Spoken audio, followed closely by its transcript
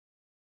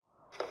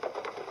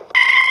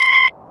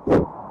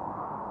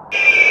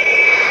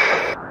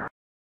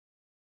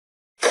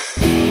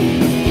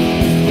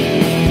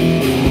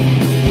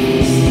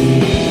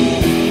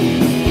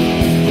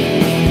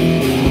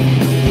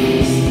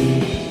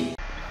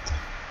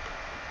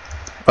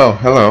Oh,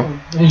 hello.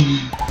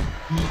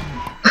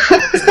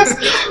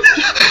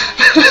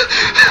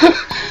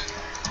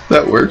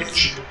 That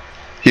worked.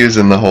 He was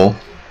in the hole.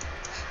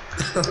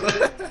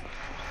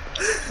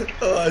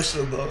 Oh, I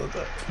should have thought of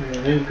that.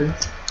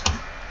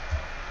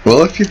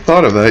 Well, if you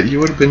thought of that, you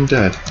would have been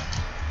dead.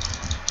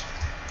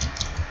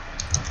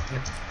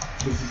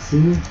 Does he see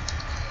me?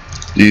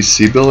 Do you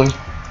see Billy?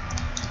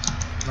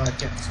 No, I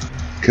can't see you.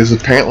 Because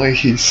apparently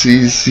he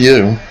sees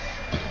you.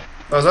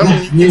 Oh, does that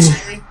mean you can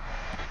see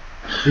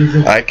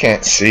me? I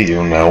can't see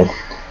you, no.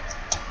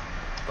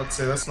 Let's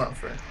say that's not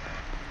fair.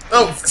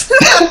 Oh!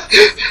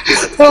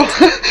 Oh.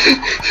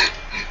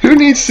 Who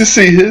needs to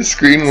see his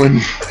screen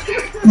when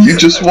you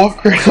just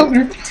walk right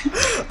under?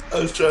 I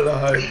was trying to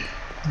hide.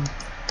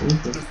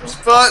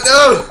 Spot,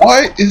 no!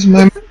 Why is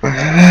my...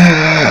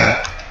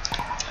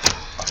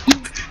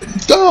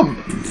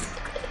 Dumb!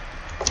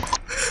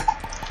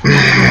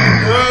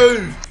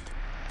 No!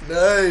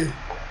 No!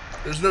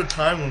 There's no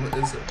time limit,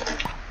 is there?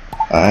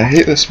 I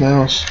hate this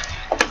mouse.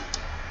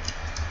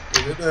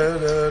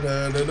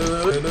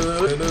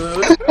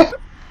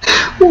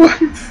 What?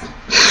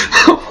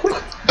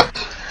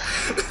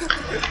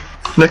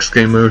 Next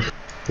game mode.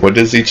 What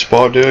does each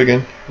ball do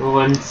again?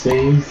 One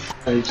saves,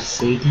 I just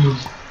saved him.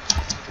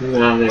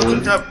 Now they What win.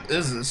 the crap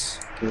is this?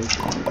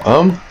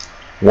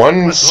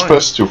 One's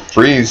supposed to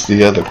freeze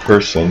the other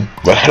person,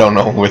 but I don't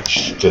know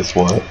which does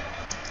what.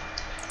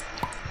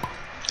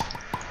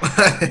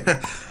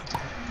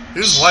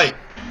 Who's white?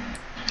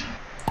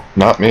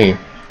 Not me.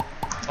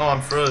 Oh,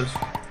 I'm froze.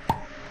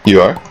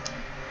 You are?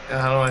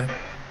 Yeah, how do I?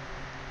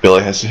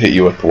 Billy has to hit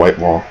you with the white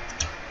wall.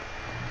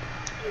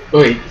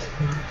 Wait.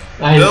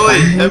 Billy,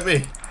 hit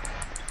me.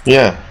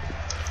 Yeah.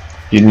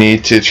 You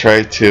need to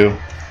try to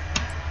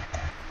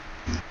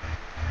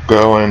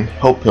go and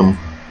help him.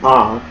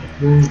 Ah,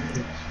 okay.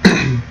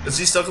 Is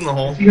he stuck in the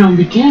hole? You're gonna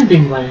be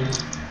camping later.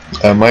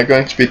 Am I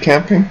going to be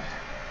camping?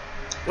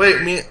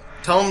 Wait,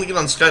 tell him to get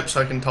on Skype so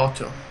I can talk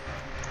to him.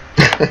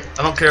 I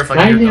don't care if I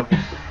can hear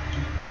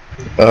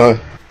him.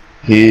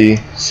 He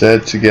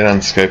said to get on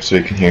Skype so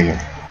he can hear you.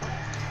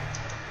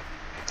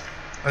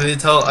 I need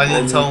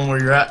to tell him where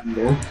you're at.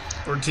 Yeah.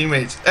 We're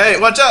teammates. Hey,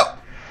 watch out!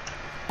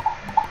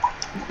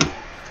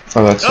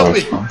 Oh, that's Help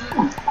always me. fun.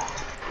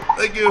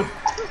 Thank you.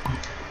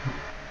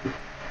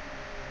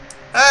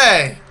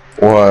 Hey!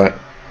 What?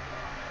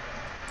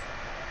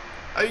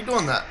 How you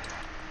doing that?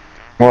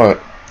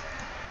 What?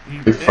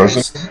 You You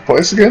frozen in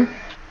place again?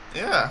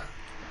 Yeah.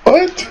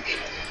 What?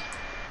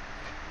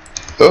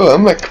 Oh,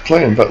 I'm not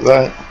complaining about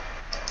that.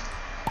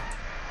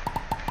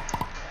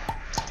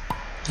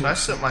 Can I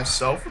set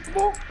myself with the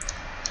ball?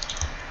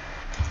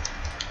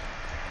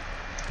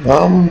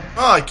 Oh,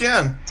 I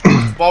can.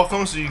 The ball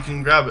comes so you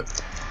can grab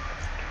it.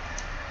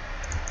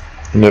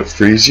 and it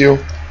frees you?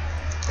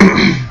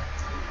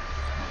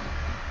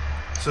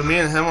 So me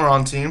and him are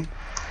on team.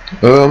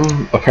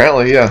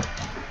 Apparently, yeah.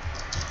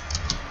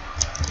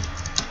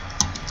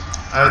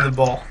 I have the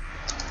ball.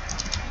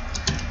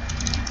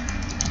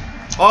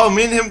 Oh,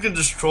 me and him can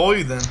just troll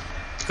you then.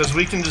 Because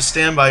we can just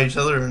stand by each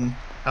other and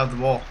have the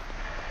ball.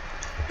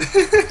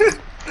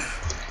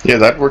 Yeah,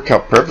 that'd work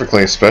out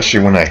perfectly, especially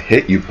when I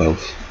hit you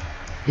both.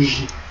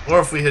 Or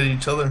if we hit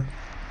each other.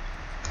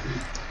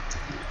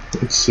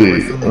 Let's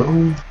see.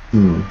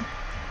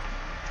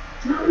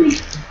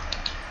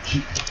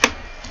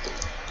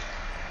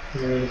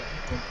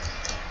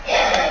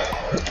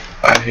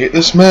 I hate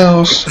this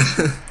mouse.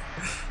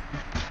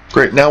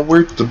 Great, now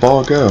where'd the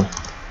ball go?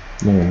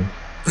 No.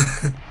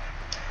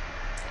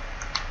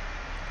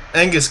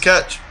 Angus,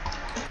 catch.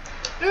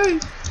 Yay.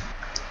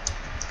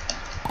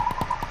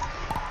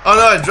 Oh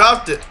no, I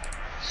dropped it.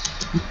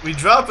 We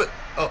drop it.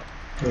 Oh.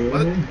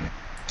 What?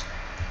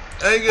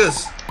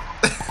 Angus.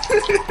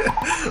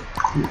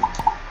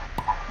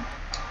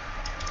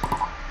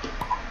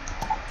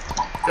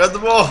 Grab the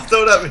ball.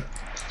 Throw it at me.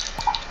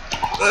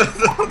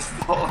 Throw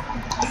the ball.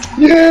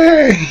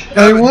 Yay!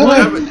 I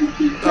won!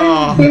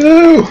 Oh.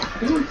 Woo!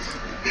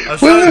 I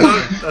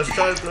was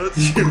trying to throw it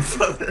to you,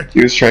 brother.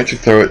 He was trying to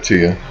throw it to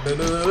you.